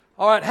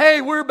All right, hey,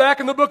 we're back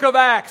in the book of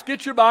Acts.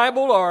 Get your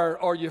Bible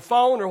or your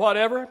phone or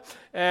whatever,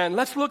 and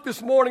let's look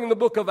this morning in the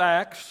book of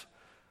Acts,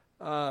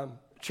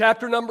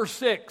 chapter number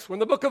 6. We're in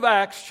the book of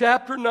Acts,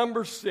 chapter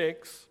number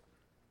 6,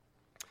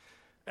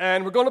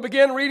 and we're going to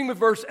begin reading with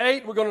verse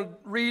 8. We're going to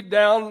read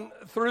down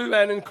through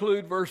and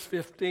include verse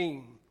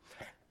 15.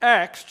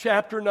 Acts,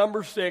 chapter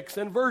number 6,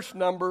 and verse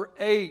number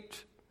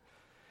 8.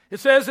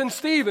 It says, "And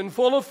Stephen,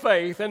 full of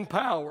faith and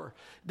power,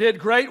 did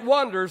great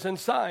wonders and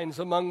signs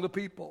among the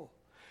people.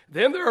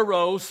 Then there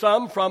arose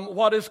some from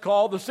what is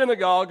called the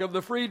synagogue of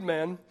the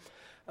freedmen,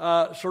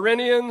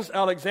 Cyrenians,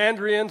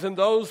 Alexandrians, and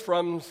those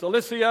from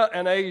Cilicia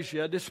and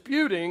Asia,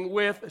 disputing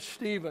with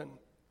Stephen.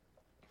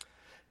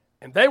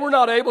 And they were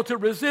not able to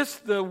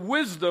resist the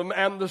wisdom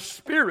and the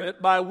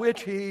spirit by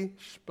which he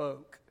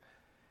spoke.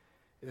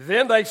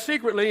 Then they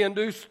secretly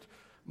induced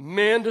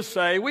men to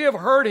say, 'We have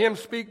heard him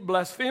speak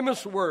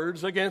blasphemous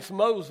words against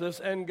Moses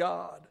and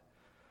God.'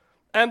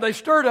 And they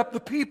stirred up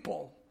the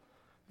people,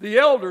 the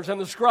elders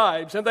and the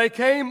scribes, and they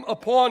came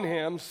upon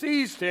him,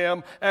 seized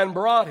him, and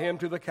brought him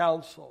to the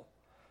council.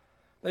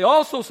 They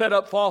also set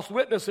up false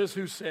witnesses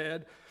who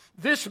said,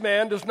 'This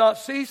man does not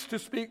cease to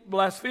speak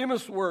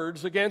blasphemous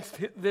words against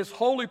this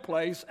holy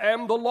place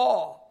and the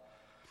law.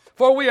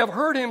 For we have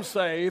heard him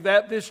say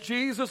that this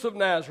Jesus of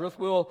Nazareth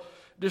will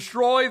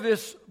destroy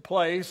this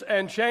place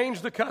and change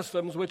the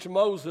customs which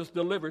Moses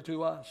delivered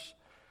to us.'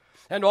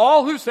 And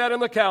all who sat in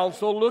the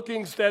council,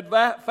 looking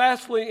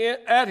steadfastly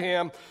at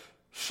him,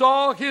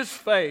 saw his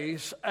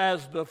face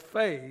as the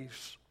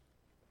face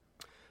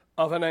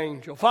of an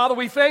angel." Father,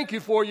 we thank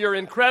you for your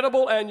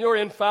incredible and your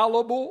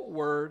infallible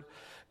word.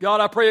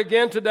 God, I pray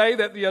again today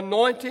that the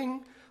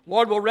anointing,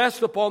 Lord, will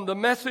rest upon the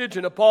message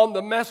and upon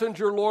the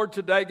messenger, Lord,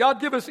 today. God,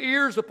 give us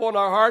ears upon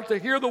our heart to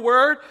hear the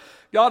word.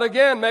 God,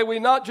 again, may we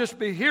not just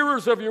be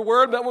hearers of your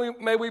word, but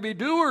may we be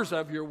doers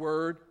of your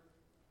word.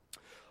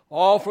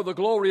 All for the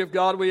glory of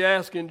God we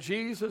ask in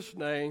Jesus'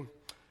 name.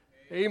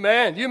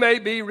 Amen. You may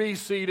be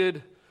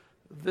reseated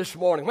this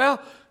morning.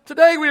 Well,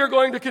 today we are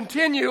going to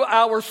continue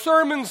our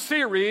sermon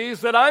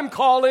series that I'm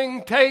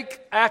calling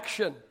Take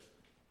Action.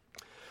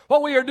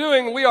 What we are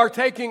doing, we are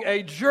taking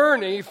a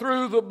journey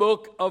through the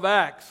book of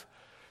Acts.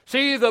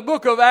 See, the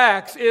book of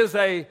Acts is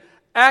a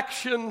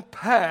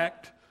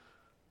action-packed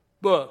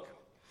book.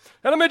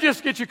 And let me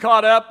just get you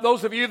caught up.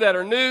 Those of you that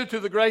are new to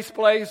the Grace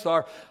Place,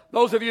 or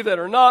those of you that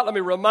are not, let me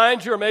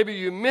remind you, or maybe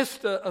you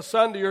missed a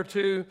Sunday or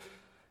two.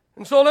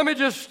 And so let me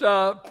just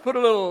put a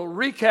little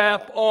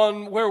recap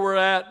on where we're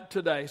at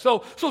today. So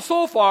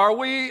far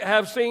we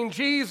have seen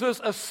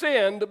Jesus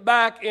ascend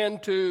back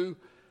into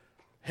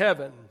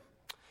heaven.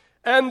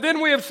 And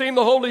then we have seen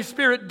the Holy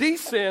Spirit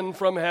descend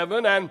from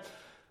heaven and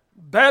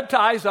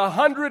baptize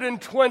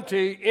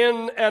 120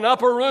 in an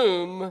upper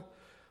room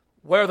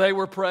where they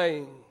were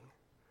praying.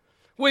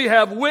 We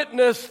have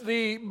witnessed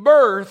the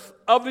birth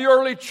of the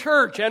early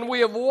church, and we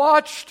have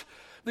watched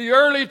the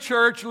early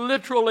church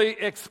literally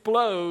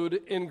explode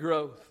in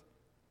growth.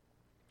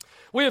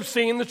 We have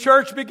seen the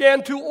church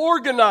begin to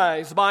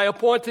organize by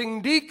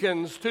appointing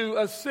deacons to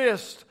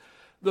assist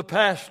the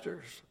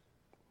pastors.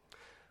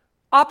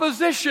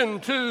 Opposition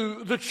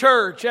to the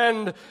church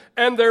and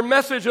their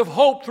message of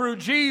hope through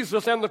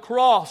Jesus and the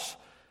cross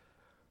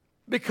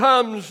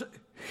becomes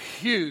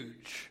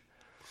huge.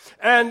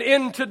 And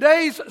in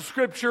today's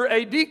scripture,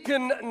 a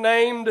deacon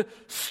named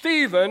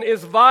Stephen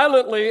is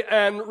violently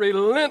and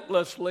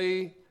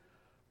relentlessly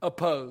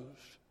opposed.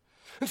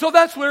 And so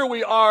that's where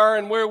we are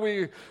and where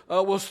we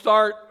will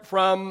start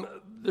from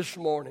this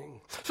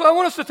morning. So I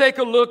want us to take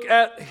a look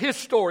at his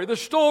story, the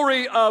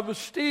story of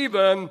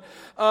Stephen,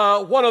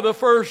 one of the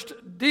first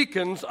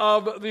deacons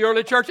of the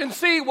early church, and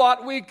see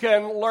what we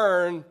can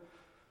learn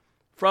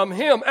from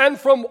him and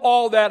from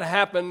all that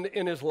happened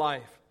in his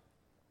life.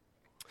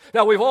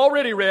 Now, we've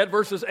already read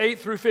verses 8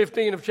 through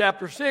 15 of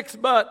chapter 6,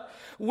 but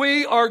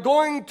we are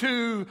going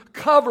to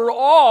cover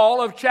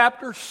all of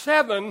chapter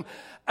 7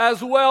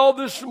 as well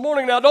this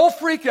morning. Now, don't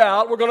freak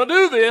out. We're going to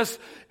do this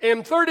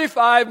in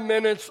 35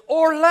 minutes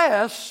or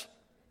less.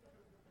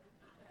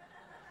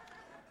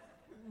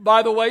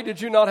 By the way, did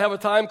you not have a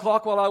time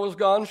clock while I was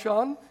gone,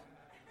 Sean?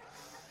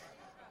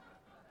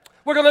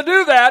 We're going to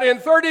do that in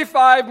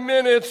 35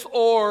 minutes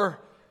or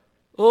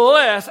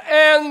less,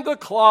 and the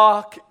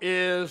clock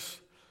is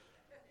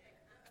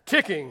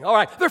ticking. All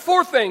right, there are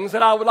four things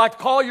that I would like to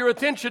call your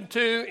attention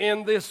to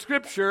in this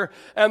scripture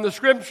and the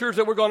scriptures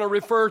that we're going to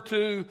refer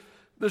to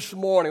this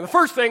morning. The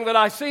first thing that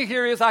I see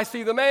here is I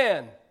see the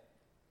man.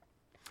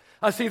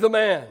 I see the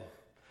man.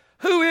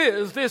 Who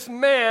is this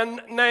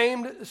man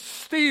named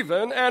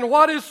Stephen, and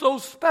what is so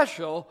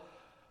special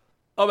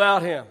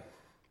about him?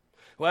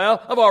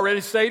 Well, I've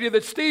already stated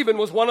that Stephen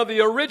was one of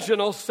the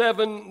original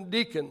 7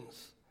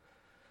 deacons.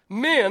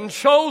 Men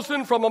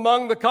chosen from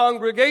among the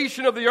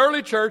congregation of the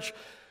early church,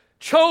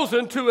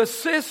 chosen to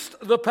assist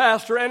the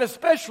pastor, and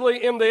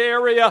especially in the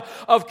area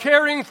of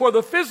caring for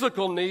the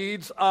physical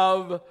needs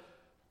of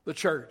the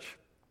church.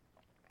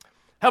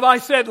 Have I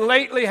said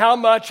lately how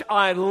much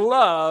I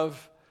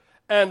love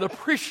and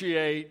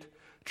appreciate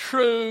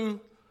true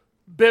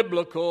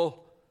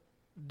biblical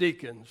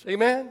deacons.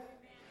 Amen?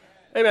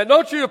 Amen.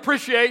 Don't you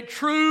appreciate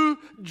true,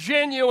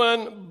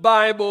 genuine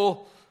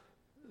Bible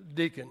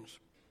deacons?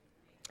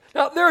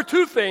 Now, there are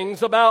two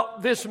things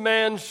about this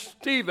man,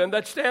 Stephen,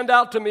 that stand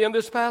out to me in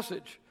this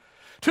passage.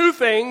 Two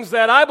things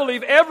that I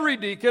believe every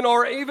deacon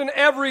or even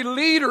every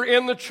leader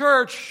in the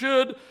church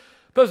should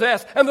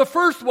possess. And the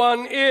first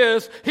one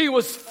is he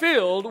was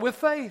filled with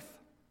faith.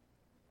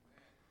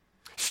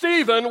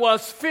 Stephen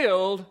was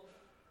filled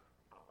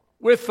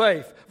with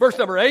faith. Verse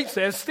number 8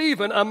 says,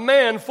 Stephen, a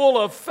man full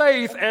of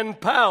faith and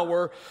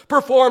power,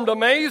 performed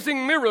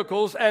amazing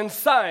miracles and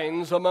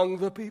signs among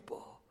the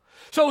people.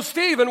 So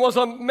Stephen was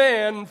a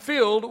man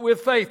filled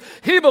with faith.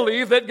 He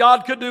believed that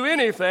God could do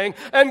anything,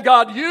 and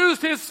God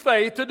used his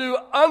faith to do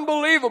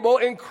unbelievable,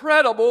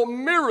 incredible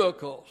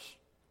miracles.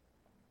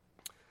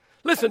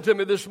 Listen to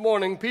me this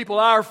morning, people.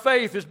 Our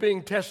faith is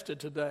being tested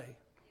today.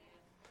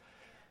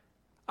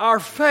 Our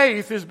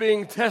faith is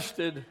being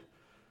tested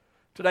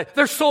today.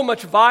 There's so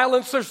much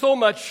violence, there's so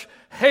much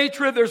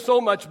hatred, there's so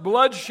much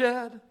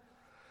bloodshed.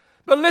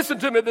 But listen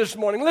to me this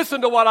morning.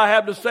 Listen to what I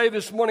have to say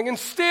this morning.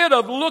 Instead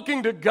of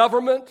looking to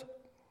government,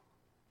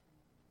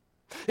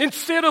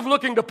 instead of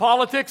looking to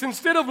politics,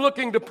 instead of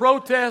looking to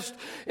protest,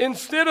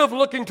 instead of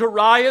looking to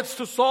riots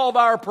to solve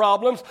our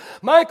problems,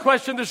 my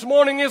question this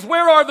morning is,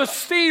 where are the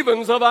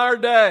Stephens of our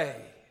day?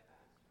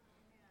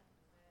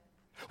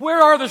 Where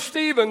are the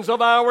Stephens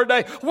of our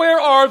day? Where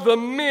are the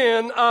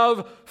men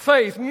of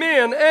faith,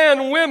 men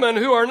and women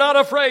who are not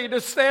afraid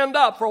to stand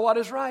up for what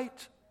is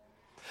right?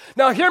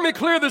 Now, hear me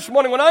clear this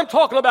morning. When I'm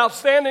talking about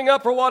standing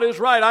up for what is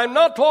right, I'm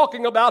not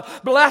talking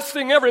about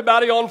blasting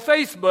everybody on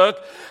Facebook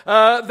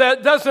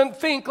that doesn't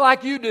think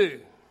like you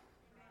do.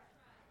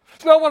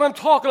 It's not what I'm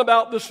talking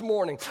about this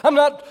morning. I'm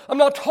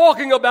not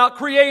talking about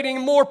creating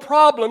more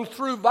problems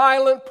through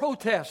violent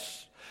protests.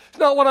 It's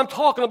not what I'm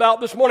talking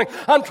about this morning.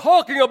 I'm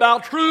talking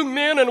about true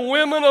men and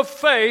women of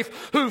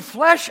faith who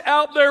flesh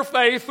out their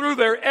faith through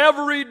their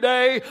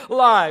everyday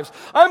lives.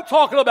 I'm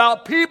talking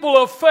about people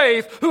of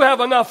faith who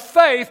have enough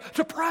faith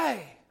to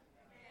pray.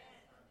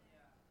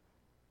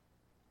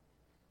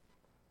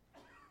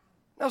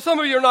 Now, some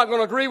of you are not going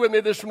to agree with me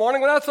this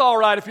morning, and that's all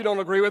right if you don't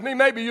agree with me.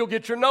 Maybe you'll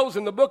get your nose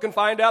in the book and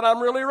find out I'm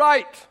really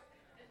right.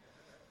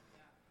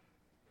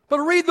 But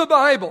read the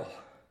Bible.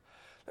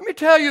 Let me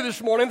tell you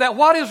this morning that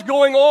what is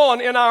going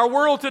on in our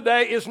world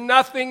today is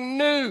nothing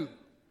new.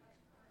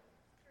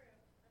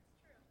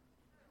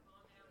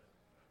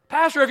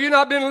 Pastor, have you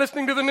not been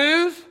listening to the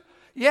news?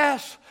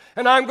 Yes.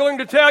 And I'm going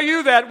to tell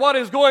you that what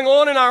is going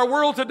on in our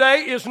world today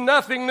is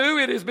nothing new.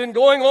 It has been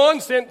going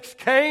on since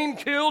Cain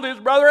killed his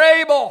brother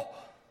Abel.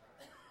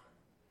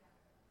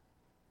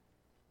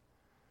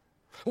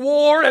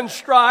 War and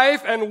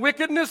strife and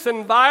wickedness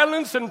and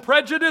violence and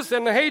prejudice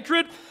and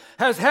hatred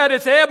has had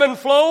its ebb and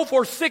flow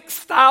for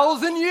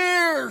 6,000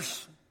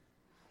 years.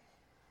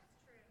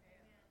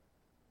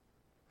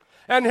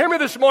 And hear me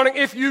this morning,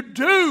 if you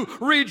do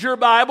read your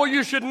Bible,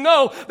 you should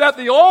know that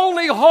the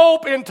only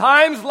hope in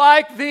times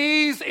like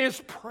these is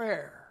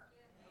prayer.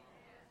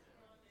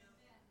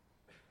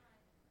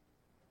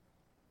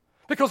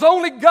 Because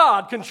only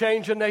God can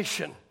change a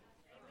nation.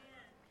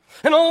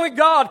 And only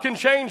God can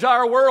change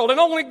our world. And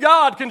only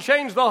God can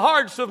change the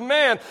hearts of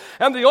man.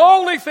 And the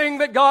only thing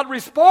that God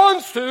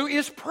responds to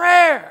is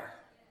prayer.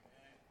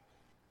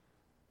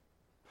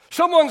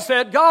 Someone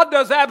said God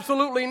does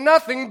absolutely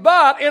nothing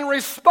but in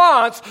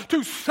response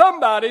to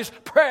somebody's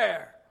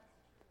prayer.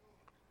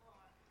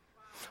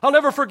 I'll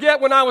never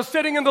forget when I was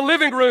sitting in the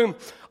living room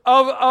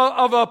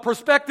of a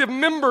prospective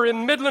member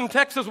in Midland,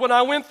 Texas, when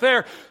I went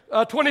there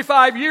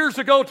 25 years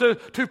ago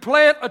to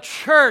plant a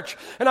church.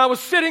 And I was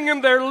sitting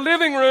in their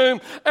living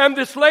room, and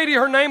this lady,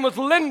 her name was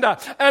Linda.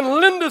 And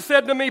Linda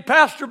said to me,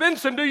 Pastor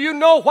Benson, do you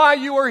know why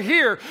you are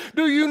here?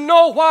 Do you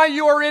know why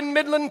you are in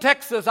Midland,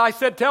 Texas? I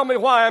said, tell me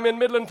why I'm in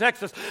Midland,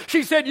 Texas.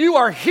 She said, you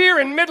are here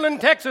in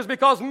Midland, Texas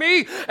because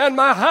me and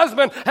my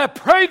husband have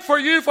prayed for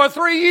you for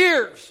 3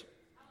 years.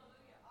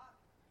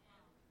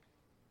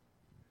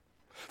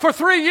 For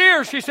 3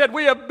 years, she said,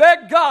 we have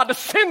begged God to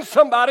send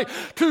somebody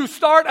to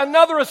start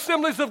another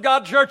Assemblies of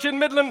God church in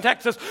Midland,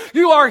 Texas.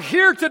 You are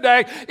here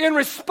today in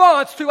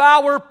response to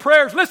our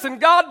prayers. Listen,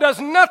 God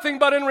does nothing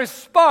but in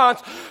response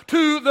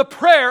to the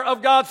prayer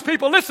of God's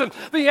people. Listen,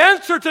 the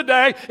answer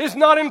today is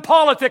not in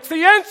politics.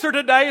 The answer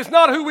today is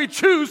not who we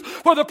choose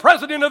for the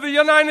President of the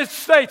United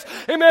States.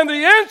 Amen.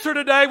 The answer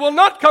today will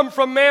not come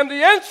from man.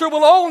 The answer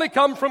will only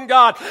come from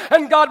God.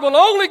 And God will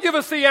only give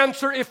us the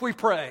answer if we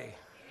pray.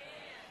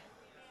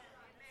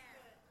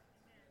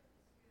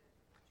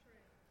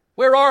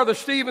 Where are the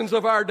Stephens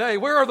of our day?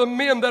 Where are the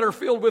men that are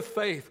filled with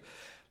faith?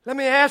 Let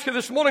me ask you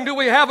this morning, do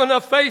we have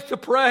enough faith to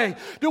pray?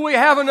 Do we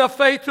have enough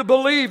faith to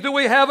believe? Do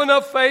we have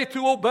enough faith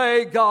to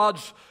obey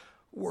God's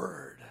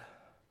word?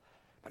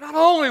 But not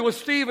only was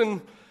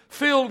Stephen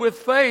filled with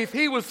faith,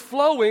 he was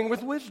flowing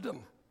with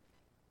wisdom.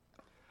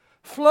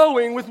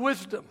 Flowing with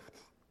wisdom.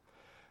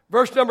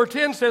 Verse number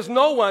 10 says,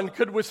 no one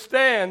could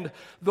withstand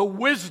the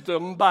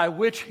wisdom by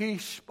which he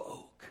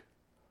spoke.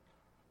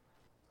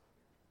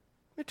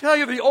 Let me tell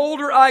you, the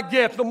older I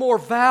get, the more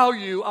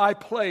value I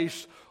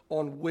place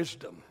on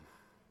wisdom.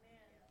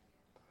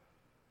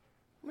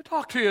 Let me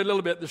talk to you a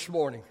little bit this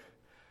morning.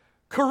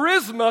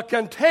 Charisma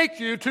can take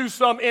you to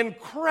some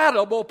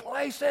incredible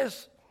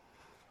places.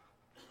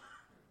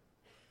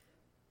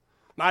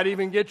 Might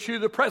even get you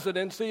the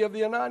presidency of the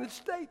United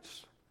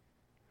States.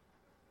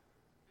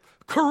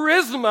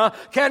 Charisma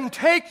can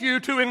take you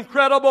to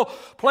incredible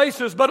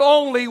places, but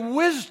only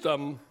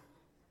wisdom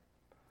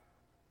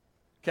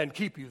can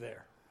keep you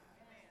there.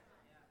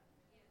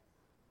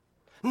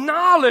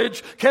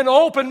 Knowledge can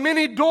open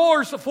many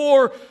doors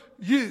for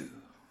you.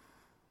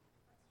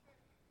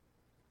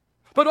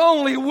 But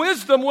only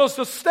wisdom will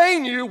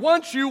sustain you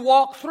once you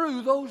walk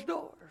through those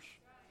doors.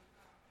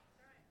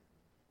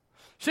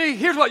 See,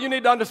 here's what you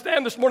need to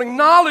understand this morning.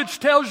 Knowledge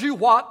tells you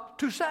what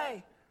to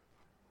say.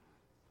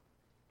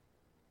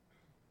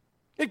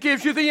 It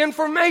gives you the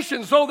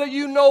information so that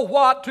you know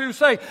what to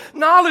say.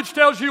 Knowledge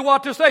tells you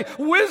what to say.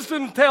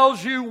 Wisdom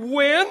tells you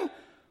when,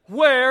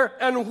 where,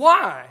 and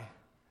why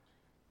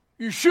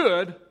you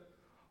should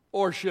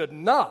or should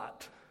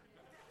not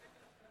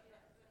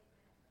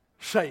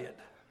say it.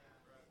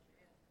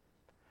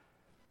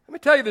 Let me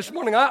tell you this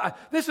morning,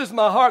 this is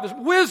my heart.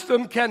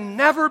 Wisdom can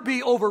never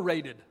be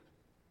overrated.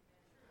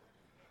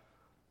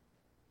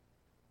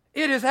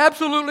 It is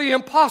absolutely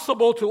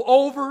impossible to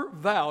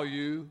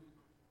overvalue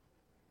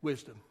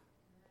wisdom.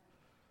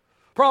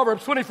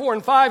 Proverbs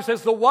 24:5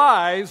 says, the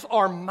wise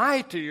are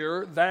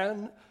mightier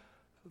than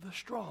the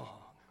strong.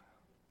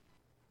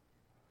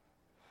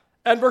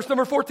 And verse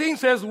number 14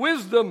 says,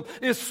 wisdom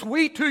is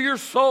sweet to your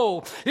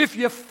soul. If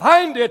you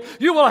find it,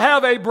 you will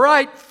have a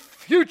bright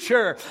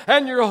future,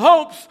 and your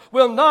hopes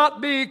will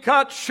not be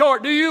cut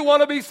short. Do you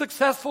want to be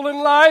successful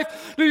in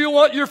life? Do you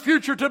want your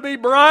future to be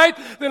bright?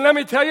 Then let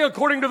me tell you,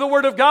 according to the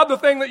Word of God, the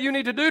thing that you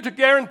need to do to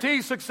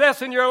guarantee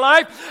success in your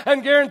life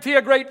and guarantee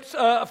a great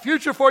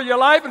future for your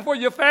life and for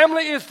your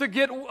family is to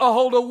get a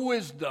hold of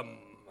wisdom.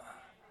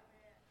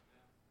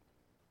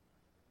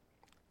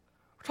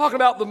 We're talking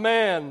about the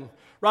man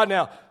right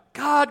now.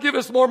 God, give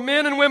us more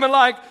men and women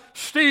like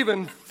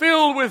Stephen,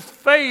 filled with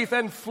faith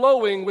and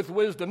flowing with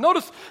wisdom.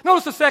 Notice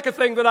the second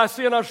thing that I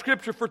see in our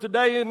scripture for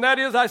today, and that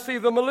is I see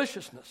the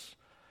maliciousness.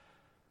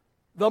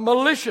 The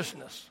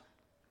maliciousness.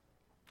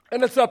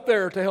 And it's up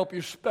there to help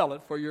you spell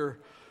it for your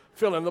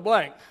fill in the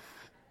blank.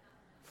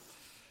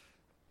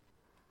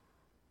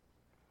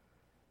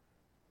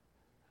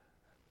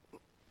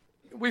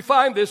 We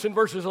find this in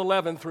verses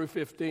 11 through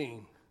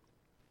 15.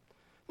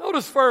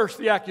 Notice first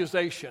the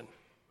accusation.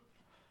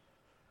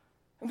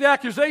 And the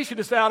accusation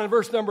is found in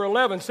verse number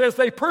 11. It says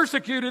they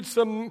persuaded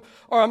some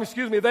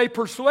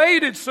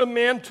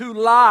men to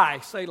lie.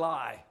 Say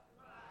lie.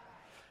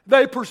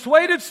 They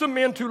persuaded some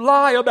men to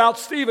lie about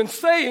Stephen,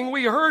 saying,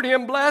 we heard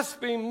him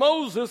blaspheme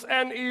Moses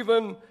and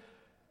even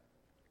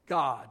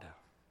God.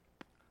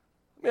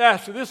 Let me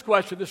ask you this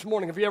question this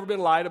morning. Have you ever been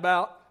lied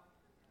about?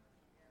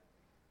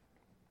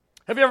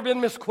 Have you ever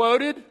been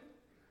misquoted?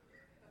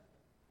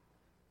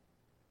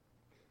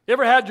 You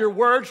ever had your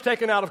words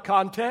taken out of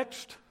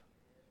context?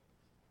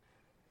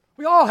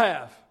 We all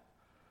have.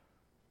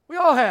 We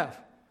all have.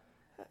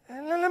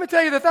 And let me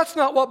tell you that that's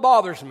not what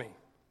bothers me.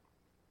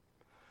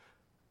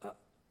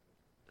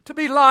 To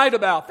be lied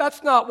about,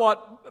 that's not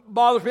what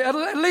bothers me. At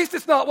least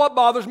it's not what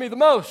bothers me the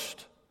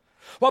most.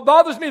 What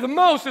bothers me the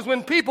most is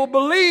when people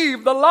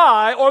believe the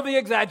lie or the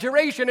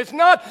exaggeration. It's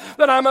not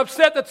that I'm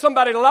upset that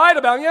somebody lied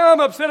about me. Yeah, I'm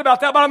upset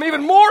about that, but I'm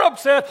even more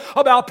upset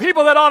about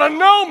people that ought to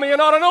know me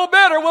and ought to know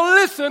better will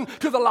listen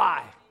to the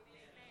lie.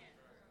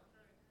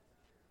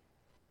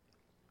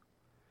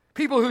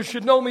 People who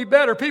should know me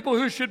better, people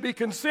who should be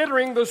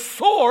considering the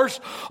source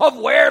of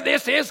where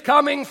this is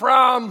coming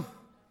from.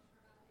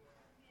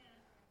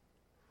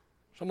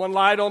 Someone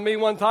lied on me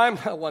one time.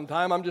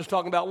 I'm just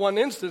talking about one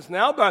instance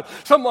now, but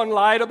someone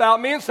lied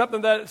about me and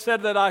something that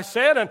said that I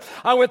said, and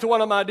I went to one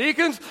of my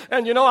deacons,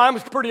 and I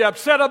was pretty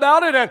upset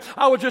about it, and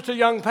I was just a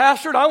young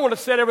pastor, and I want to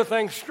set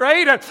everything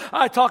straight, and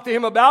I talked to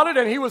him about it,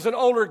 and he was an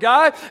older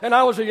guy, and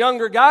I was a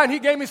younger guy, and he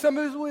gave me some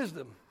of his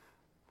wisdom.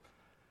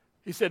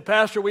 He said,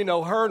 Pastor, we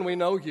know her and we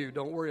know you.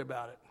 Don't worry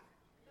about it.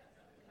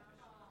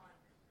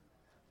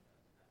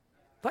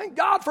 Thank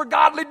God for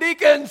godly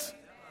deacons.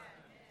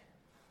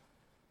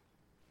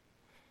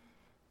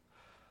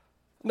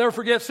 I'll never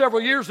forget several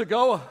years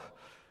ago, an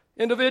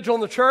individual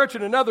in the church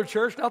in another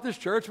church, not this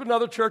church, but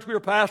another church we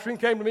were pastoring,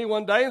 came to me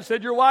one day and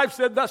said, your wife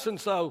said thus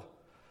and so.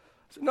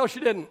 I said, no,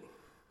 she didn't.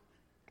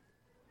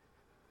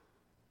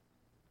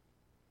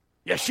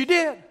 Yes, she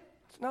did.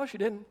 I said, no, she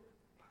didn't.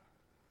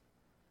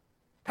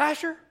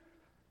 Pastor,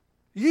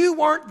 you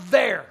weren't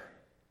there.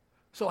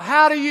 So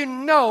how do you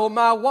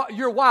know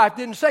your wife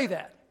didn't say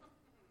that?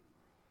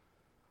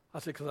 I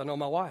said, because I know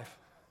my wife.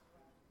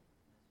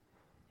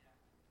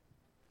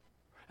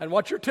 And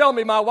what you're telling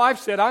me my wife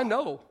said, I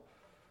know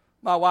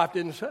my wife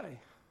didn't say.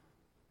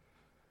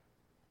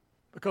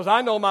 Because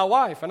I know my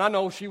wife, and I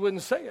know she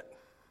wouldn't say it.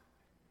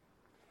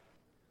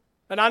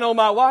 And I know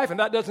my wife, and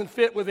that doesn't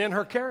fit within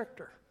her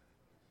character.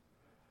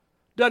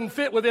 Doesn't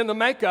fit within the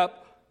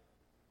makeup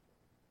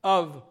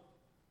of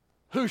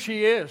who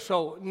she is.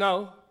 So,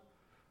 no,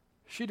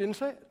 she didn't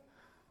say it.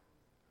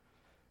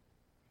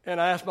 And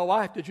I asked my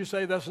wife, did you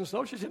say thus and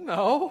so? She said,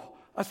 no.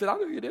 I said, I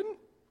knew you didn't.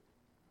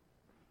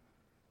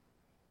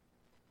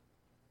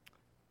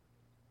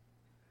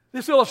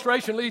 This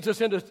illustration leads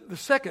us into the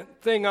second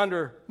thing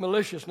under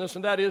maliciousness,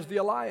 and that is the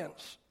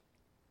alliance.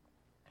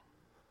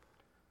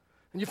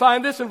 And you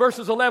find this in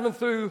verses 11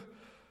 through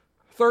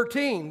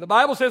 13. The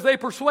Bible says they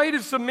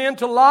persuaded some men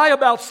to lie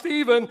about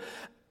Stephen,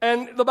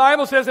 and the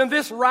Bible says, and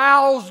this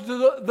roused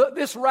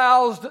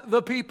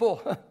the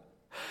people.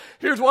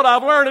 Here's what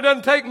I've learned. It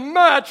doesn't take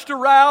much to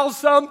rouse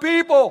some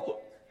people.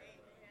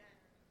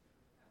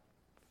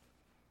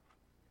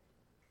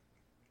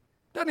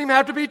 Doesn't even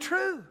have to be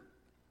true.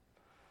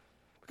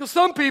 Because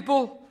some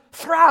people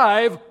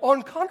thrive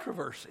on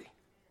controversy.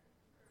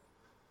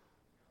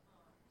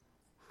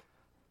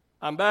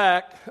 I'm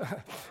back.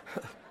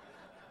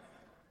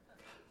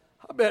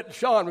 I bet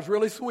Sean was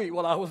really sweet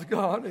while I was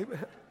gone.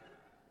 Amen.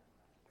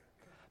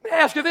 Let me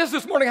ask you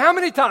this morning. How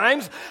many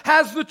times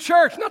has the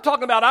church, not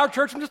talking about our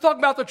church, I'm just talking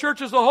about the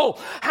church as a whole.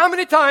 How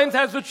many times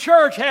has the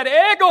church had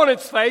egg on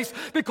its face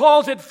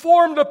because it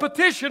formed a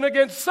petition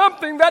against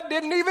something that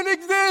didn't even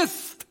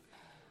exist?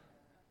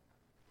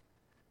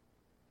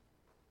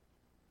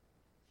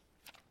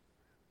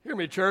 Hear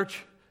me,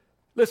 church.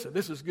 Listen,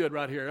 this is good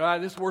right here. All right,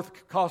 this is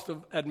worth cost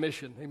of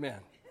admission. Amen.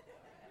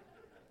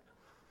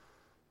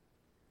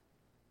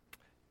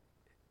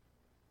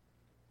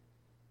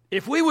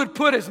 If we would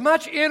put as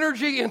much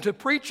energy into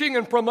preaching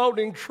and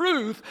promoting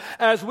truth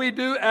as we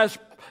do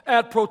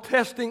at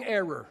protesting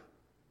error.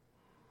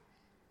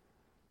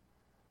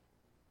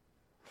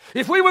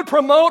 If we would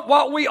promote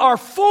what we are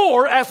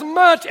for as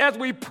much as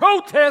we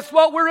protest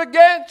what we're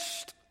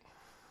against.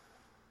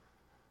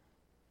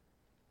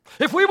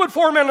 If we would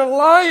form an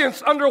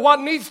alliance under what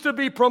needs to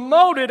be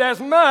promoted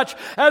as much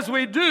as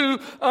we do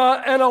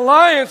an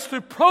alliance to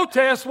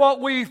protest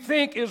what we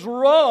think is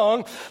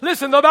wrong.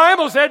 Listen, the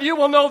Bible said you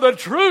will know the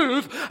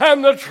truth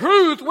and the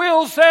truth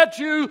will set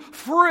you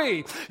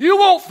free. You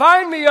won't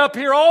find me up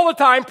here all the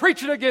time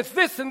preaching against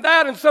this and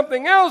that and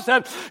something else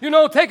and,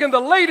 taking the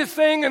latest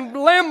thing and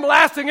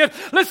blasting it.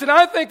 Listen,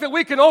 I think that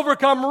we can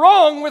overcome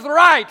wrong with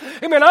right.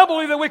 Amen. I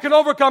believe that we can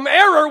overcome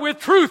error with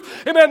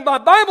truth. Amen. My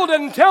Bible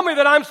doesn't tell me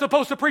that I'm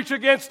supposed to preach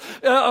against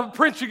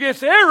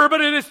error, but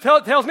it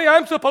tells me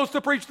I'm supposed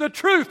to preach the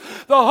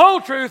truth, the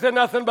whole truth and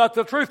nothing but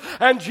the truth.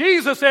 And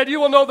Jesus said, you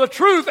will know the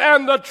truth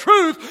and the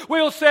truth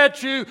will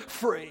set you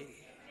free.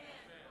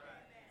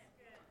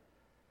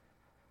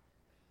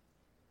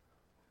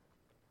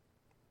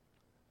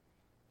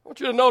 I want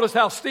you to notice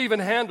how Stephen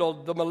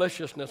handled the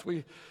maliciousness.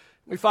 We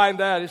find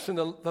that. It's in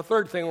the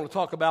third thing I want to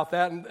talk about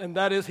that, and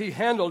that is he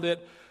handled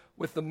it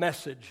with the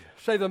message.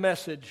 Say the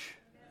message.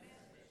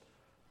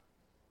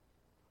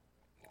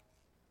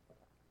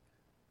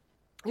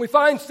 We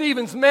find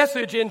Stephen's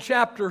message in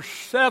chapter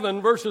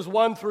 7, verses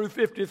 1 through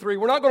 53.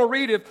 We're not going to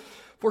read it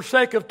for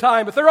sake of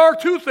time, but there are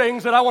two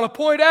things that I want to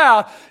point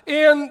out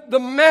in the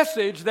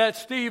message that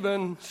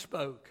Stephen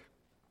spoke.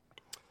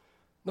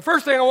 The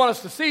first thing I want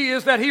us to see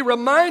is that he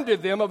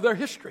reminded them of their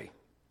history.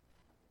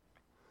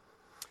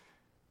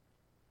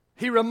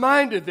 He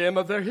reminded them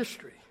of their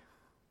history.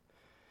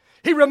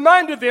 He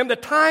reminded them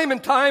that time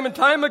and time and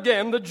time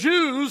again, the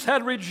Jews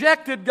had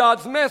rejected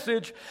God's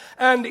message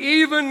and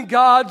even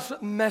God's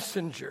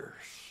messengers.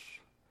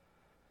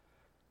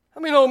 I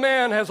mean, no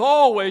man has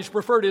always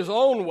preferred his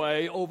own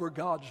way over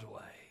God's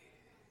way.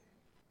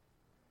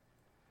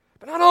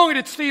 But not only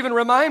did Stephen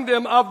remind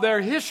them of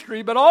their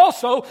history, but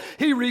also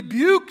he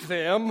rebuked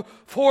them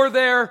for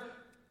their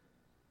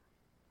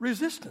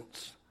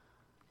resistance.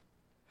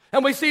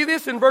 And we see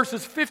this in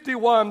verses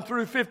 51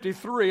 through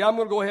 53. I'm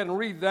going to go ahead and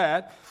read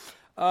that.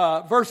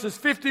 Verses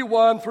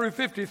 51 through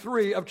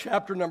 53 of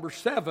chapter number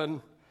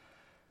 7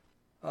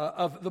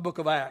 of the book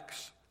of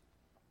Acts.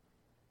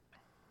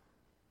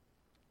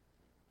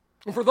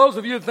 And for those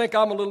of you who think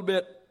I'm a little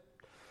bit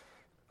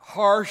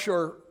harsh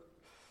or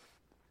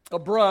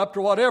abrupt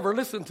or whatever,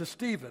 listen to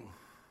Stephen.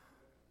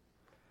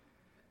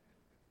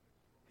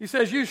 He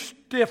says, you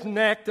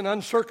stiff-necked and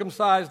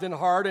uncircumcised in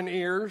heart and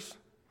ears.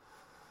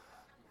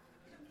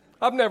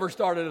 I've never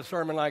started a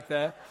sermon like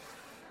that.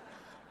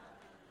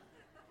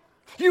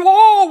 You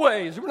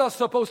always, we're not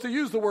supposed to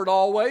use the word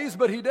always,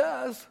 but he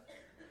does.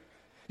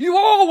 You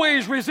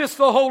always resist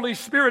the Holy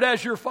Spirit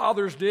as your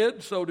fathers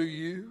did, so do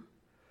you.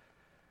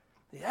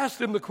 He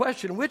asked him the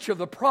question, which of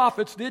the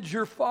prophets did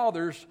your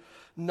fathers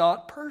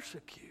not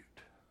persecute?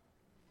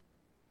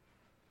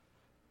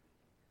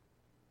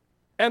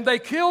 And they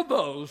killed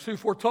those who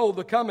foretold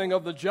the coming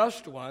of the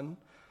just one,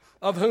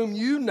 of whom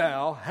you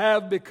now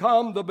have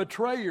become the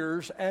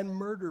betrayers and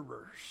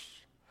murderers,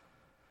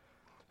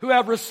 who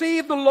have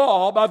received the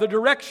law by the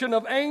direction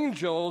of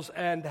angels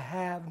and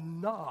have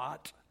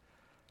not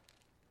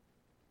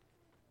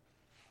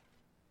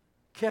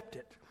kept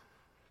it.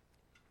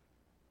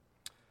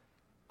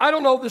 I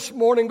don't know this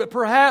morning, but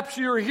perhaps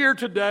you're here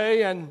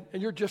today and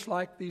you're just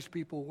like these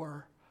people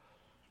were.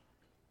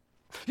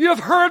 You have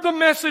heard the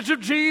message of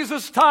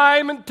Jesus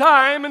time and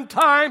time and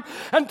time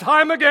and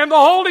time again. The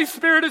Holy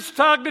Spirit has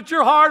tugged at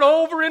your heart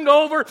over and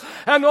over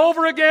and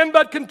over again,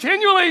 but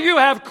continually you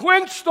have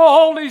quenched the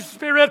Holy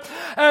Spirit,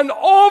 and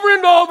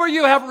over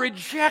you have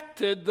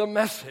rejected the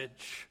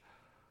message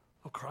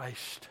of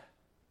Christ.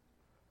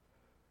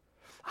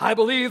 I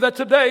believe that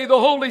today the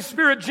Holy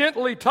Spirit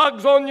gently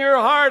tugs on your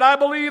heart. I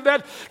believe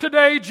that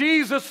today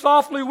Jesus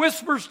softly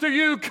whispers to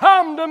you,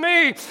 "Come to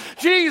me."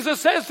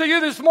 Jesus says to you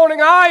this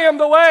morning, "I am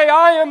the way,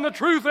 I am the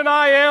truth, and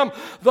I am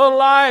the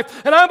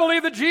life." And I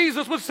believe that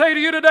Jesus would say to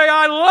you today,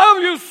 "I love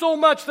you so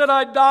much that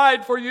I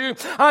died for you.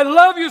 I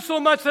love you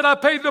so much that I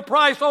paid the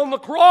price on the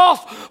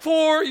cross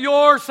for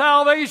your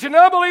salvation."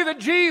 I believe that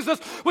Jesus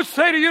would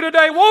say to you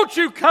today, "Won't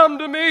you come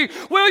to me?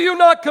 Will you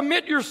not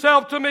commit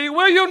yourself to me?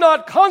 Will you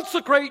not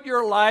consecrate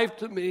your life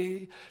to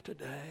me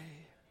today?"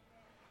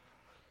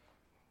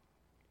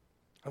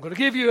 I'm going to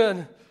give you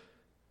an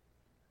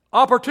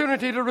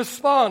opportunity to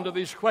respond to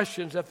these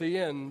questions at the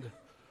end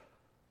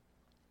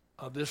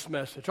of this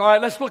message. All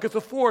right, let's look at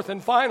the fourth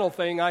and final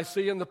thing I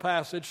see in the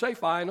passage. Say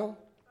final.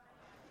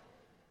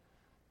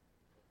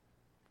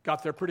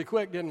 Got there pretty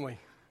quick, didn't we?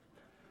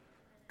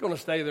 Going to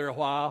stay there a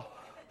while.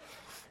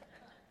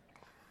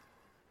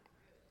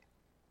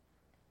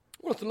 I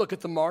want us to look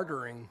at the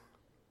martyring.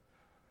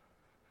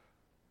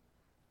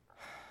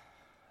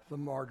 The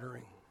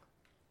martyring.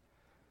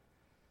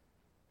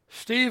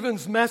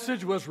 Stephen's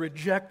message was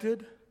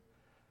rejected,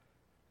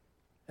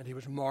 and he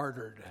was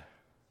martyred.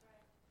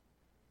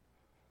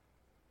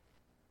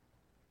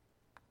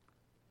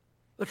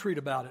 Let's read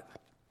about it.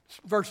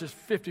 Verses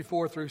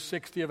 54 through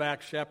 60 of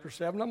Acts chapter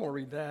 7. I'm going to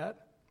read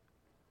that.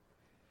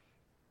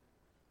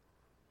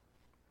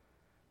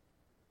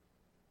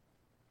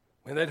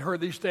 When they'd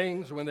heard these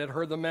things, when they'd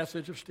heard the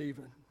message of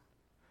Stephen,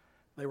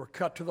 they were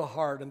cut to the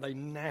heart, and they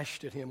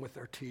gnashed at him with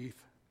their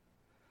teeth.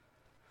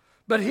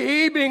 But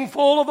he, being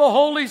full of the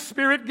Holy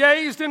Spirit,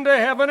 gazed into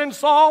heaven and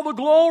saw the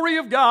glory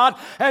of God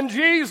and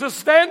Jesus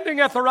standing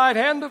at the right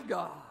hand of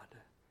God.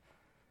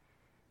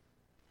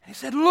 He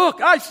said,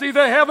 "Look, I see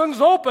the heavens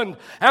opened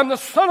and the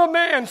Son of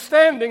Man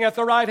standing at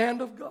the right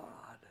hand of God."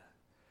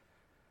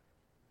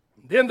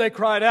 Then they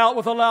cried out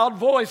with a loud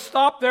voice,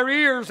 stopped their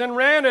ears, and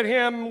ran at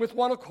him with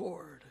one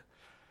accord.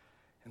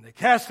 And they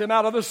cast him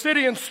out of the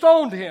city and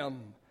stoned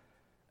him.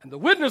 And the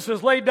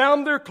witnesses laid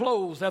down their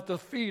clothes at the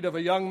feet of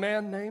a young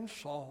man named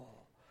Saul.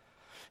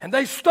 And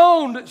they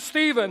stoned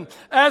Stephen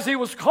as he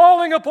was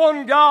calling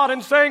upon God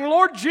and saying,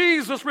 "Lord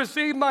Jesus,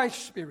 receive my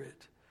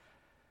spirit."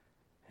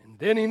 And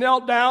then he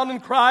knelt down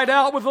and cried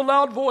out with a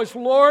loud voice,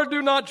 "Lord,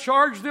 do not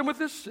charge them with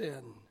this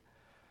sin."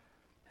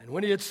 And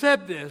when he had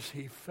said this,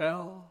 he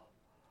fell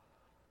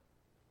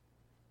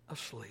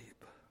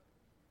asleep.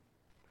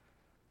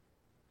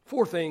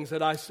 Four things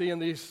that I see in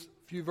these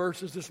few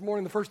verses this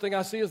morning. The first thing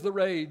I see is the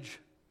rage.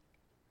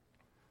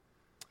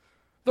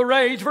 The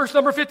rage, verse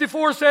number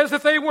 54 says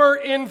that they were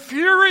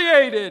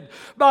infuriated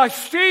by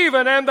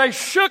Stephen and they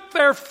shook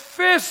their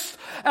fists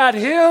at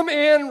him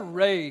in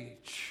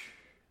rage.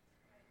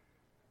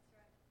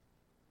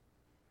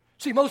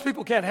 See, most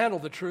people can't handle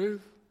the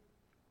truth.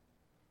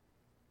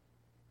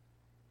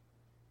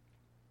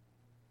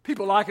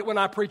 People like it when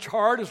I preach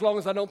hard as long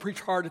as I don't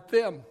preach hard at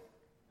them.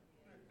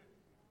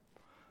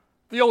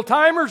 The old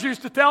timers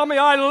used to tell me,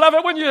 "I love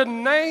it when you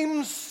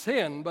name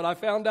sin," but I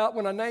found out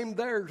when I named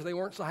theirs, they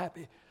weren't so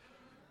happy.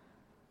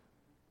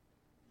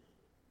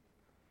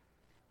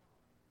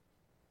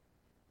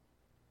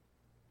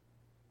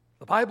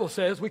 The Bible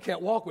says we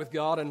can't walk with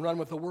God and run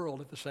with the world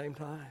at the same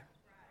time.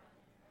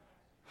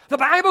 The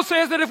Bible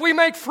says that if we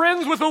make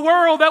friends with the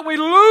world, that we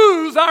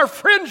lose our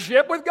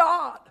friendship with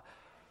God.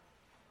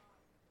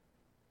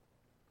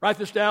 Write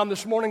this down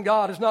this morning.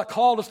 God has not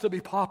called us to be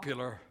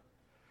popular.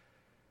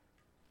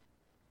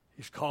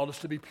 He's called us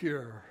to be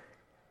pure.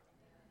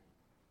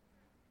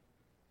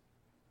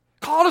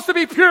 Called us to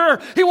be pure.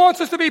 He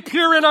wants us to be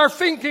pure in our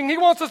thinking. He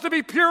wants us to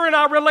be pure in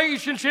our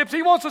relationships.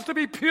 He wants us to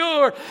be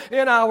pure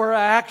in our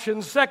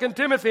actions. 2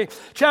 Timothy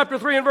chapter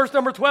 3 and verse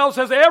number 12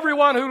 says,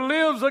 "Everyone who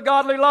lives a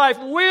godly life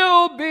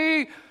will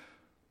be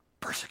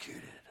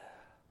persecuted."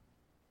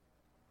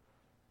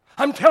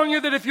 I'm telling you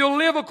that if you'll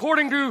live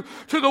according to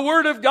the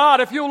Word of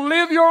God, if you'll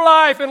live your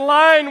life in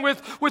line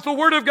with the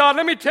Word of God,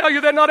 let me tell you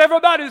that not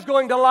everybody's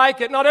going to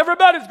like it. Not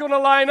everybody's going to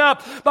line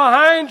up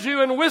behind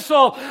you and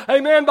whistle,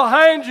 amen,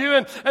 behind you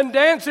and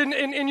dance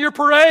in your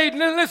parade.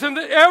 Listen,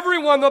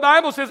 everyone, the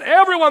Bible says,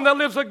 everyone that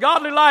lives a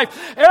godly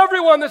life,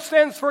 everyone that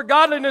stands for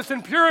godliness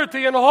and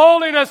purity and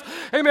holiness,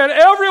 amen,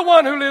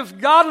 everyone who lives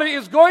godly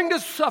is going to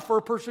suffer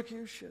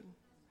persecution.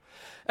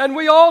 And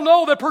we all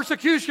know that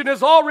persecution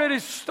has already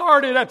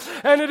started,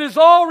 and it has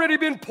already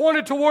been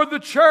pointed toward the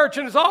church,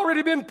 and it's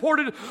already been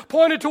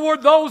pointed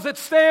toward those that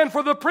stand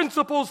for the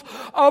principles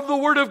of the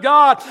Word of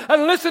God.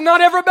 And listen, not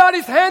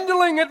everybody's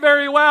handling it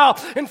very well.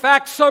 In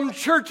fact, some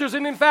churches,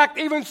 and in fact,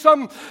 even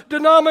some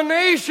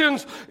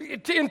denominations,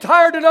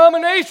 entire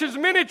denominations,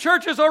 many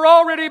churches are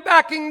already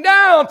backing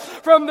down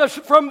from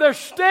their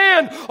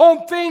stand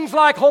on things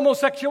like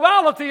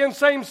homosexuality and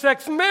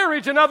same-sex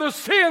marriage and other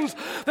sins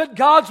that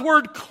God's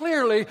Word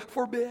clearly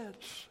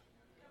forbids.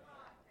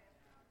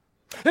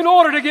 In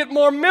order to get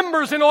more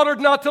members, in order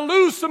not to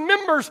lose some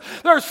members,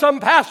 there are some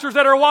pastors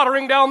that are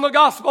watering down the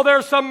gospel. There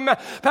are some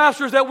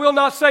pastors that will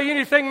not say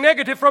anything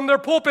negative from their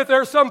pulpit.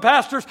 There are some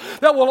pastors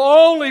that will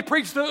only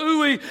preach the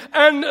ooey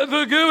and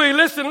the gooey.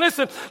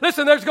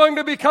 Listen, there's going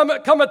to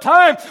come a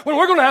time when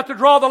we're going to have to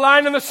draw the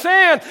line in the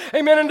sand,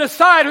 amen, and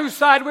decide whose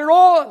side we're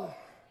on.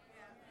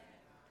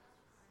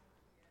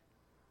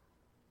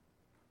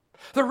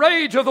 The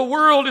rage of the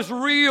world is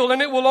real,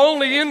 and it will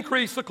only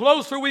increase the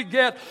closer we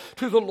get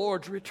to the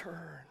Lord's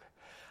return.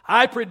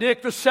 I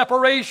predict the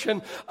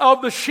separation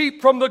of the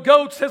sheep from the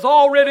goats has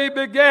already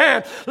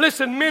begun.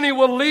 Listen, many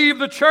will leave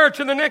the church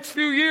in the next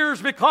few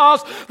years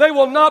because they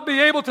will not be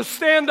able to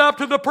stand up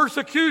to the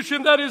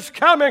persecution that is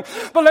coming.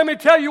 But let me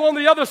tell you, on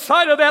the other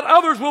side of that,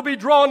 others will be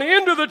drawn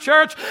into the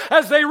church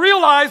as they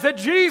realize that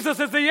Jesus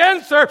is the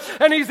answer,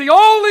 and He's the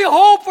only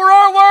hope for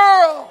our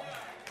world.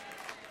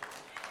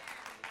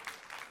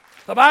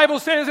 The Bible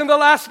says in the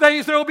last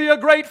days there will be a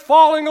great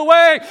falling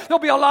away. There'll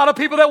be a lot of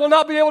people that will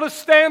not be able to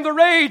stand the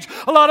rage.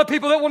 A lot of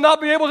people that will not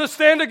be able to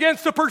stand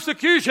against the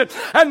persecution.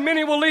 And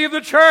many will leave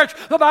the church.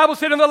 The Bible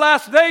said in the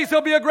last days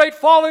there'll be a great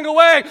falling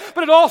away.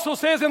 But it also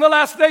says in the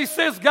last days,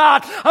 says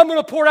God, I'm going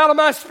to pour out of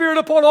my Spirit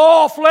upon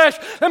all flesh.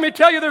 Let me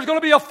tell you, there's going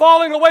to be a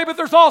falling away, but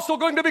there's also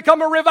going to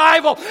become a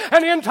revival.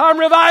 An end-time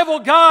revival.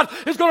 God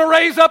is going to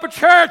raise up a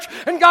church,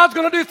 and God's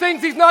going to do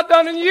things He's not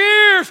done in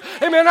years.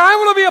 Amen. I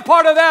want to be a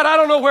part of that. I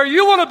don't know where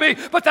you want to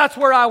be, but that's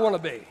where I want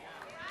to be.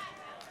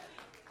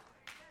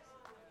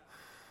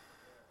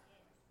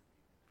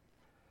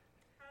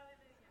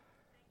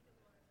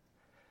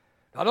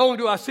 Not only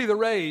do I see the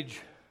rage,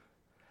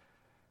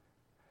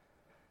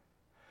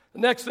 the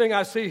next thing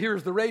I see here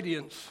is the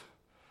radiance.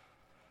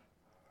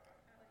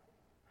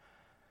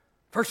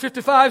 Verse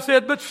 55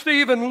 said, but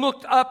Stephen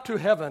looked up to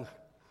heaven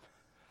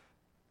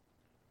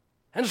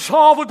and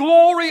saw the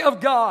glory of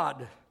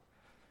God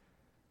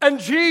and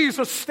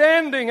Jesus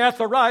standing at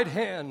the right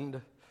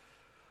hand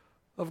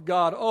of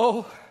God.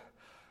 Oh,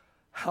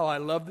 how I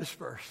love this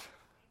verse.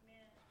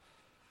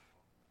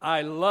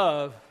 I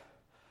love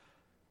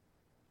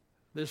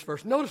this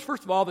verse. Notice,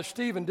 first of all, that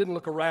Stephen didn't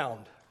look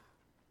around.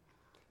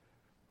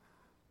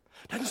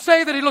 Didn't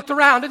say that he looked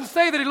around. Didn't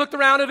say that he looked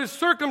around at his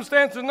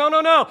circumstances. No.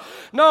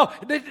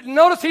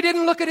 Notice he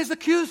didn't look at his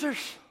accusers.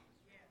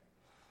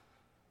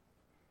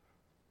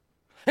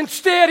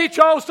 Instead, he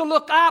chose to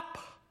look up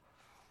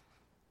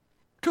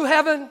to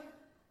heaven.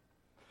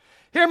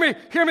 Hear me,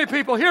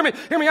 people, hear me.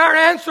 Our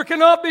answer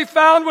cannot be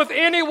found with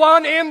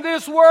anyone in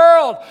this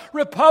world.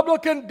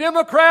 Republican,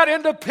 Democrat,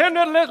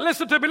 Independent,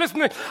 listen to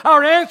me.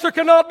 Our answer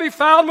cannot be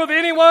found with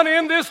anyone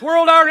in this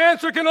world. Our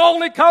answer can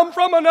only come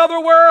from another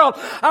world.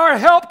 Our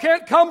help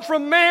can't come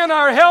from man.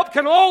 Our help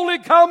can only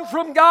come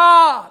from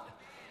God.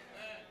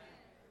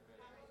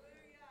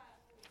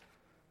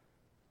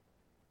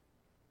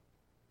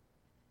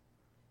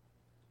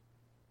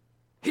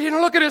 He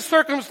didn't look at his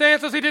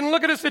circumstances. He didn't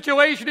look at his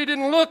situation. He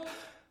didn't look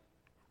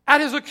at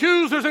his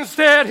accusers.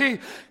 Instead,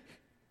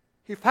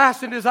 he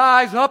fastened his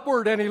eyes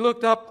upward and he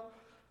looked up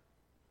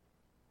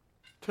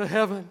to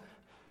heaven.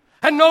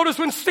 And notice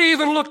when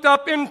Stephen looked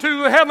up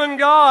into heaven,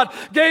 God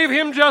gave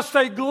him just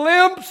a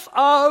glimpse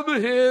of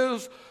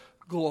His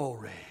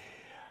glory.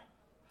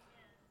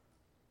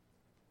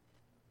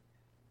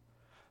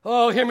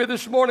 Oh, hear me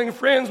this morning,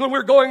 friends, when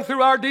we're going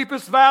through our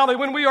deepest valley,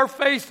 when we are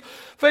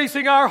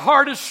facing our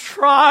hardest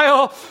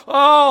trial,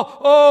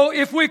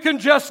 if we can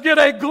just get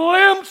a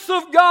glimpse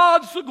of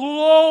God's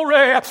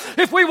glory,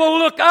 if we will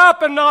look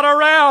up and not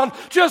around,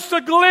 just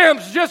a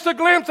glimpse,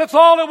 that's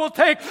all it will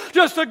take.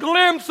 Just a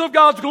glimpse of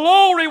God's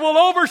glory will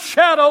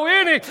overshadow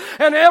any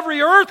and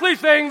every earthly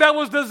thing that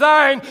was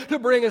designed to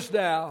bring us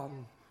down.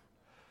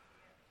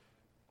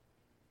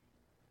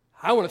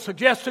 I want to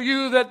suggest to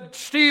you that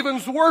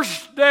Stephen's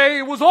worst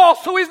day was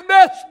also his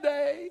best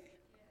day.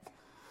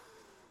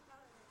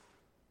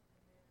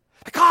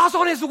 Because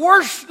on his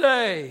worst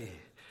day,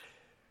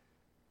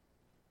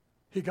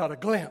 he got a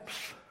glimpse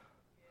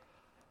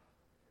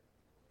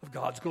of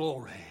God's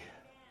glory.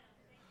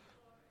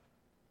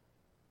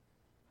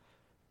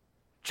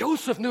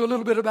 Joseph knew a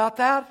little bit about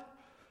that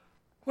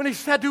when he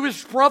said to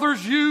his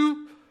brothers,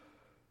 you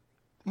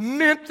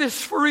meant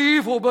this for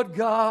evil, but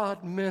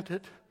God meant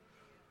it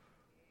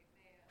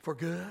for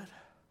good.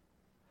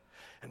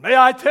 And may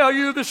I tell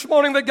you this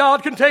morning that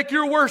God can take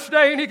your worst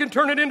day and He can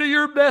turn it into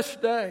your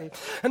best day.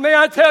 And may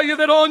I tell you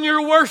that on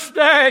your worst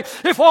day,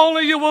 if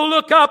only you will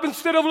look up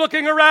instead of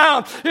looking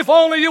around, if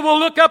only you will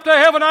look up to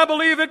heaven, I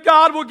believe that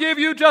God will give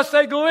you just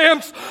a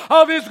glimpse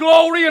of His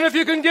glory. And if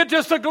you can get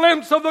just a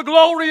glimpse of the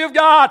glory of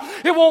God,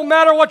 it won't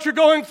matter what you're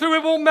going through.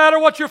 It won't matter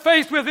what you're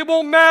faced with. It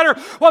won't matter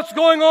what's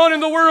going on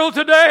in the world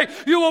today.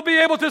 You will be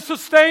able to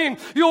sustain.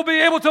 You'll be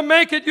able to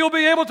make it. You'll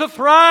be able to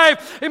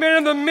thrive. Amen.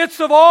 In the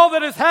midst of all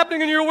that is happening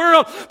in your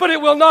world. But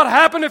it will not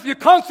happen if you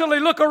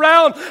constantly look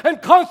around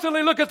and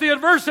constantly look at the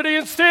adversity.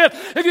 Instead,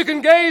 if you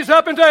can gaze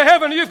up into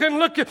heaven, you can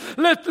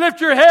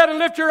lift your head and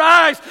lift your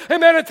eyes,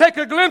 amen, and take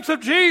a glimpse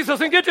of Jesus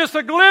and get just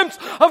a glimpse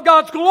of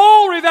God's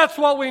glory. That's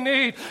what we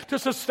need to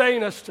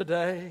sustain us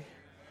today.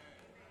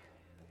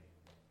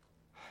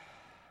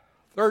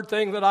 Third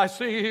thing that I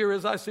see here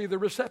is I see the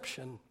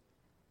reception.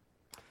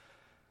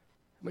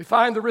 We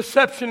find the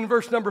reception in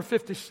verse number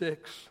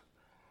 56.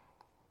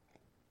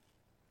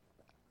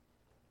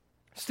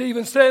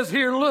 Stephen says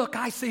here, look,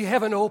 I see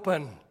heaven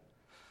open.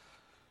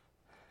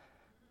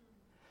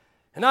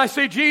 And I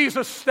see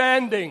Jesus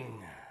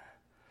standing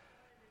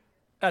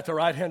at the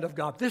right hand of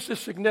God. This is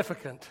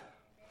significant.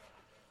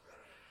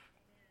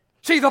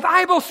 See, the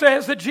Bible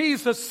says that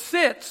Jesus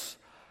sits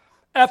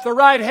at the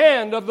right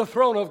hand of the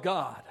throne of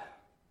God.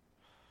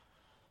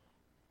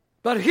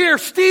 But here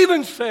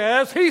Stephen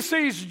says he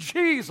sees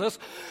Jesus,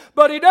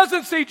 but he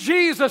doesn't see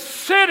Jesus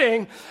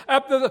sitting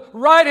at the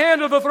right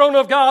hand of the throne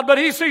of God, but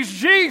he sees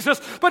Jesus,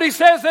 but he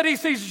says that he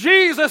sees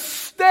Jesus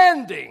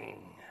standing.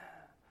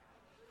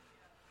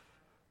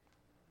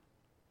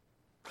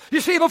 You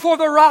see, before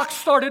the rocks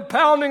started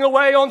pounding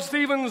away on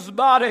Stephen's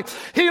body,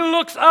 he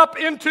looks up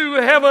into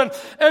heaven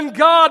and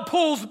God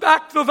pulls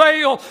back the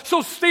veil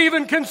so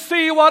Stephen can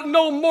see what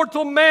no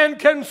mortal man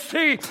can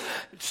see.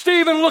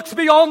 Stephen looks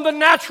beyond the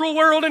natural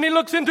world and he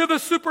looks into the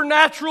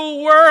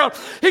supernatural world.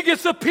 He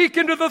gets a peek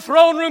into the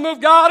throne room of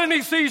God and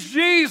he sees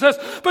Jesus,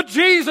 but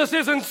Jesus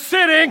isn't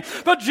sitting,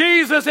 but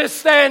Jesus is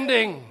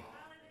standing.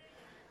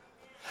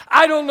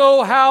 I don't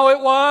know how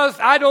it was.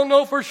 I don't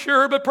know for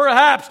sure, but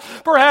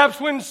perhaps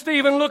when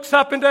Stephen looks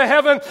up into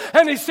heaven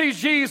and he sees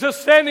Jesus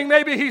standing,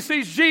 maybe he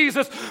sees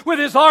Jesus with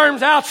his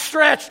arms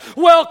outstretched,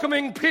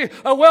 welcoming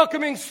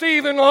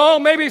Stephen. Oh,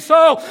 maybe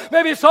so,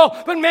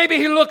 but maybe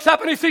he looks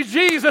up and he sees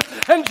Jesus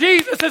and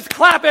Jesus is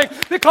clapping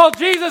because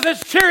Jesus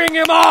is cheering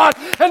him on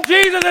and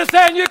Jesus is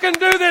saying, you can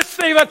do this,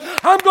 Stephen.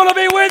 I'm going to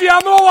be with you.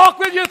 I'm going to walk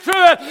with you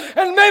through it.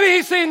 And maybe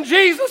he's seeing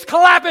Jesus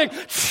clapping,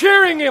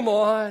 cheering him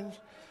on.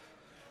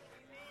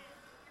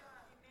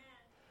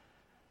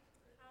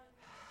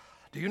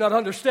 Do you not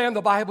understand?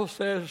 The Bible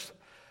says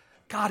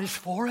God is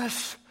for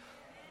us.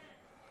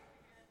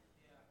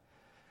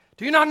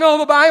 Do you not know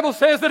the Bible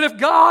says that if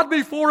God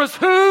be for us,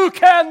 who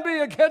can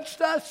be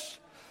against us?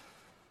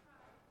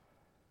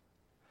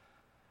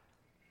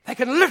 They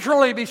can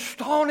literally be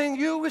stoning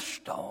you with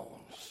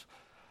stones.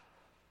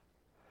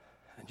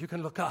 And you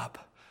can look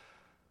up,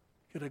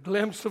 get a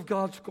glimpse of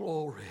God's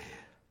glory,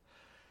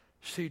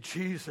 see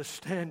Jesus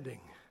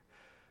standing,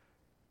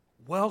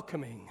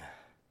 welcoming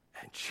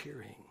and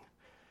cheering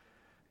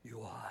you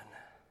on.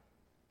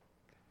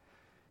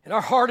 In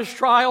our hardest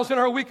trials, in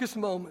our weakest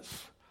moments,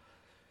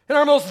 in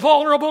our most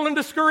vulnerable and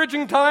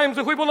discouraging times,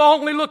 if we will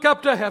only look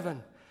up to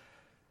heaven,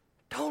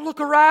 don't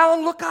look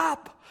around, look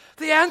up.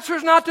 The answer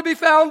is not to be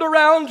found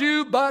around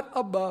you, but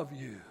above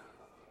you.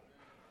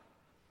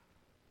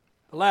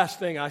 The last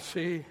thing I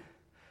see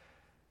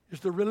is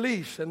the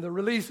release, and the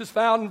release is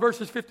found in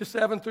verses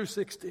 57 through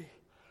 60.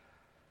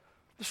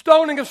 The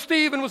stoning of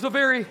Stephen was a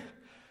very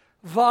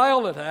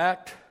violent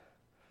act.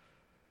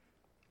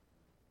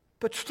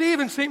 But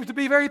Stephen seems to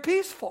be very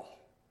peaceful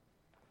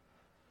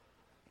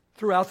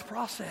throughout the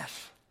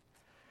process.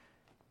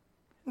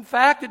 In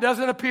fact, it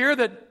doesn't appear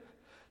that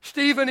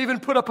Stephen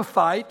even put up a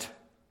fight.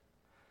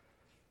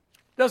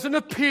 Doesn't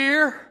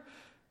appear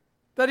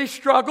that he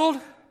struggled.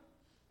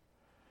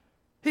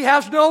 He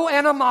has no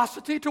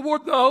animosity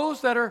toward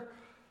those that are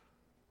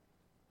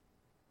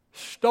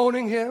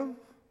stoning him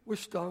with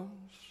stones.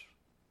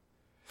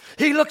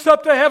 He looks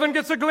up to heaven,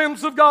 gets a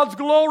glimpse of God's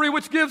glory,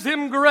 which gives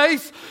him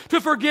grace to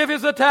forgive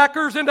his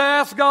attackers and to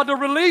ask God to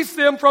release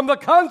them from the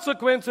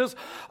consequences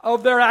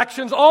of their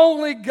actions.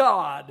 Only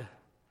God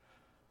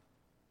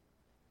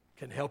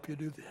can help you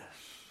do this.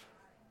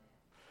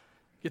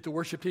 Get the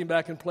worship team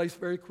back in place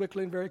very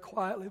quickly and very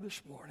quietly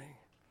this morning.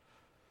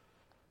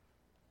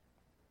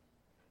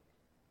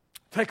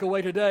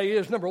 Takeaway today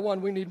is, number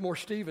one, we need more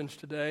Stephens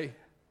today.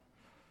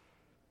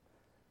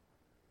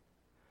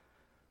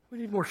 We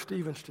need more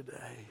Stephens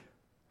today,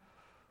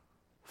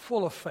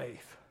 full of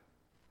faith,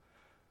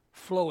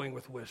 flowing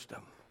with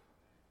wisdom.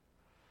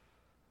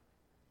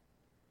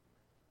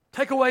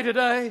 Takeaway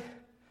today,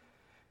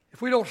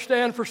 if we don't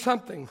stand for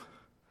something,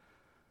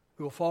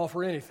 we will fall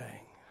for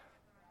anything.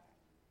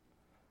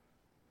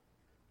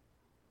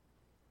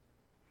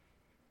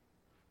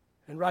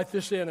 And write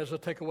this in as a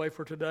takeaway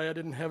for today. I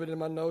didn't have it in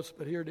my notes,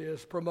 but here it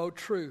is. Promote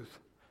truth.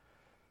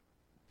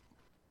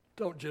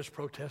 Don't just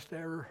protest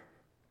error.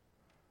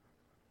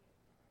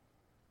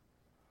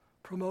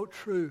 Promote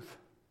truth.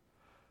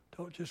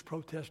 Don't just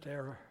protest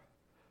error.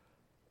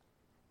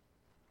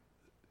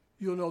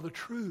 You'll know the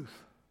truth,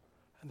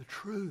 and the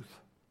truth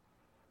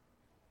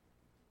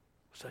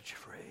will set you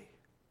free.